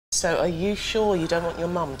So are you sure you don't want your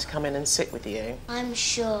mum to come in and sit with you? I'm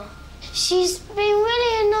sure. She's been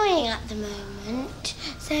really annoying at the moment,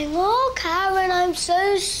 saying, "Oh, Karen, I'm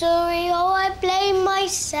so sorry. Oh, I blame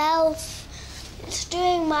myself." It's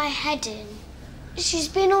doing my head in. She's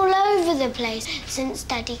been all over the place since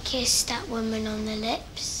Daddy kissed that woman on the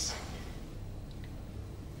lips.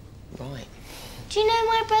 Right. Do you know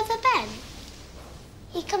my brother Ben?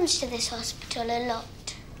 He comes to this hospital a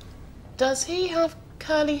lot. Does he have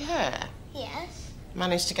curly hair? Yes.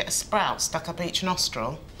 Managed to get a sprout stuck up each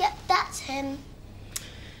nostril? Yep, that's him.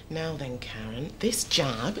 Now then, Karen, this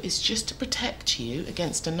jab is just to protect you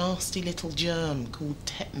against a nasty little germ called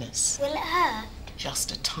tetanus. Will it hurt?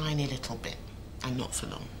 Just a tiny little bit, and not for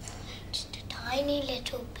long. Just a tiny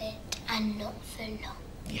little bit and not for long.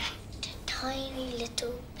 Yeah. Just a tiny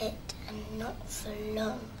little bit and not for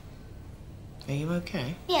long. Are you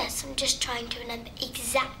okay? Yes, I'm just trying to remember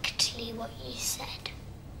exactly what you said.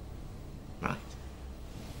 Right.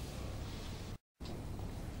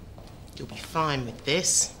 You'll be fine with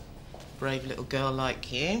this. Brave little girl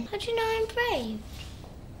like you. How do you know I'm brave?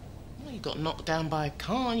 Well, you got knocked down by a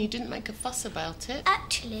car and you didn't make a fuss about it.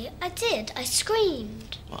 Actually, I did. I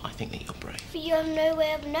screamed. Well, I think that you're brave. But you have no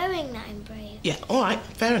way of knowing that I'm brave. Yeah, all right,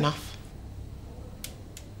 fair enough.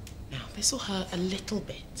 Now, this'll hurt a little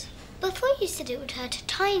bit. Before you said it would hurt a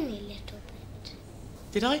tiny little bit.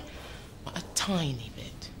 Did I? Well, a tiny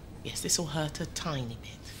bit. Yes, this'll hurt a tiny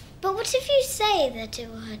bit. But what if you say that it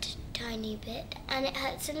will hurt a tiny bit and it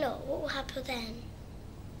hurts a lot? What will happen then?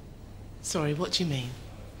 Sorry, what do you mean?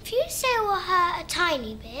 If you say it will hurt a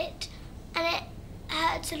tiny bit and it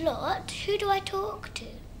hurts a lot, who do I talk to?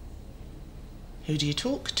 Who do you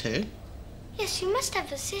talk to? Yes, you must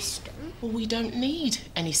have a system. Well, we don't need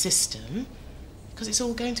any system, because it's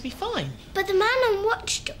all going to be fine. But the man on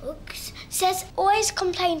Watchdogs says always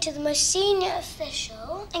complain to the most senior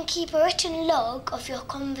official and keep a written log of your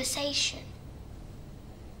conversation.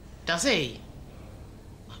 Does he?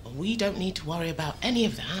 Well, we don't need to worry about any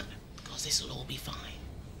of that, because this will all be fine.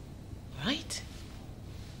 All right?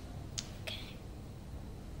 Okay.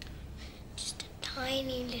 Just a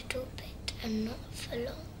tiny little bit and not for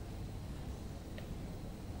long.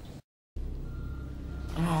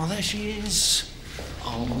 Oh, there she is.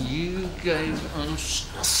 Oh, you gave us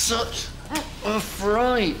such a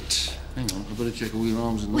fright. Hang on, I better check all your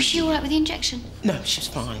arms and legs. Was she all right with the injection? No, she's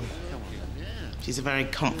fine. She's a very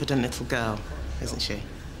confident little girl, isn't she?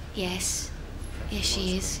 Yes. Yes,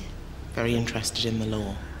 she is. Very interested in the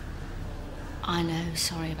law. I know,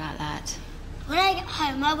 sorry about that. When I get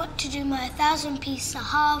home, I want to do my 1,000-piece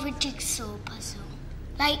Sahara jigsaw puzzle.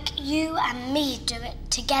 Like you and me do it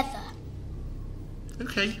together.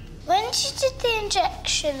 Okay. When she did the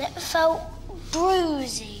injection, it felt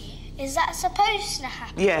bruisey. Is that supposed to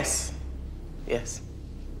happen? Yes. Yes.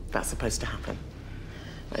 That's supposed to happen.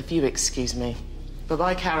 If you excuse me.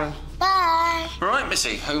 Bye-bye, Karen. Bye. All right,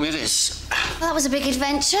 Missy, home it is. Well, that was a big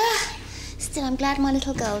adventure. Still, I'm glad my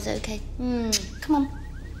little girl's okay. Come on.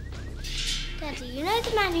 Daddy, you know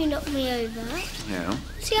the man who knocked me over? Yeah.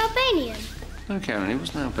 Was he Albanian? No, Karen, he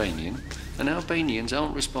wasn't Albanian. And Albanians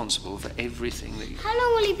aren't responsible for everything that you... How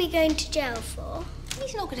long will he be going to jail for?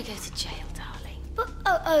 He's not going to go to jail, darling. But,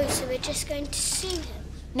 so we're just going to sue him?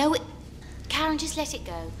 No, Karen, just let it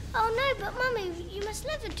go. Oh, no, but Mummy, you must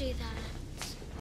never do that.